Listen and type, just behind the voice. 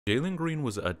Jalen Green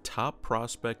was a top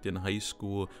prospect in high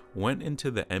school, went into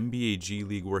the NBA G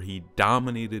League where he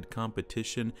dominated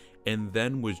competition, and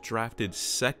then was drafted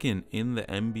second in the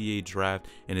NBA draft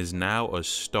and is now a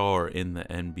star in the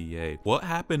NBA. What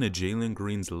happened to Jalen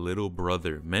Green's little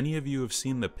brother? Many of you have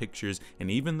seen the pictures and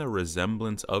even the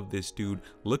resemblance of this dude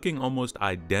looking almost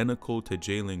identical to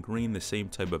Jalen Green, the same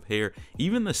type of hair,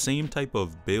 even the same type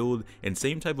of build and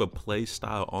same type of play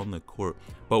style on the court.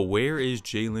 But where is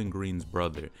Jalen Green's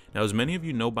brother? Now, as many of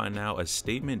you know by now, a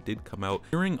statement did come out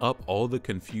clearing up all the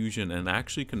confusion and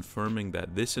actually confirming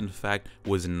that this in fact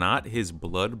was not his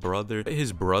blood brother, but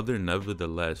his brother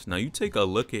nevertheless. Now you take a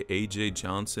look at AJ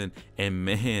Johnson and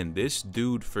man, this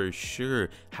dude for sure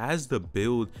has the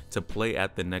build to play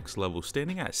at the next level,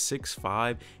 standing at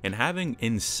 6'5" and having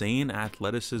insane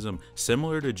athleticism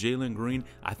similar to Jalen Green.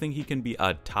 I think he can be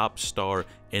a top star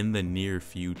in the near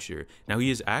future. Now he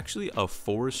is actually a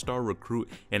 4-star recruit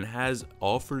and has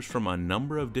offers from a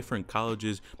number of different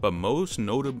colleges, but most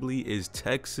notably is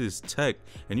Texas Tech,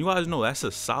 and you guys know that's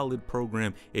a solid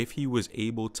program if he was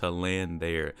able to land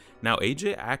there. Now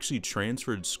AJ actually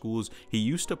transferred schools. He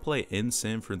used to play in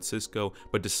San Francisco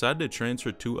but decided to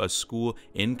transfer to a school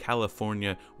in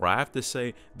California where I have to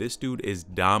say this dude is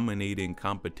dominating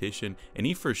competition and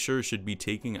he for sure should be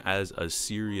taken as a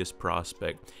serious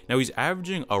prospect. Now he's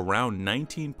averaging around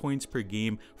 19 points per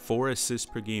game, 4 assists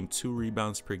per game, 2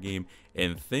 rebounds per game,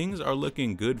 and things are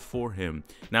looking good for him.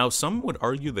 Now some would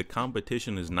argue the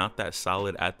competition is not that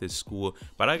solid at this school,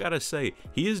 but I gotta say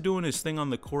he is doing his thing on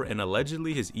the court and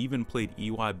allegedly has even played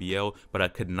EYBL, but I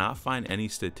could not find any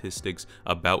statistics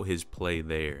about his play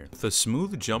there. With a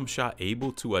smooth jump shot,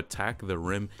 able to attack the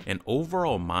rim, and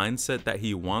overall mindset that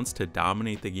he wants to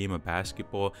dominate the game of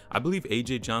basketball, I believe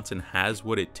AJ Johnson has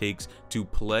what it takes to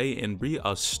play and be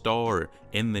a star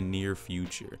in the near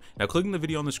future. Now clicking the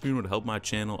video on the screen would help my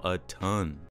channel a ton.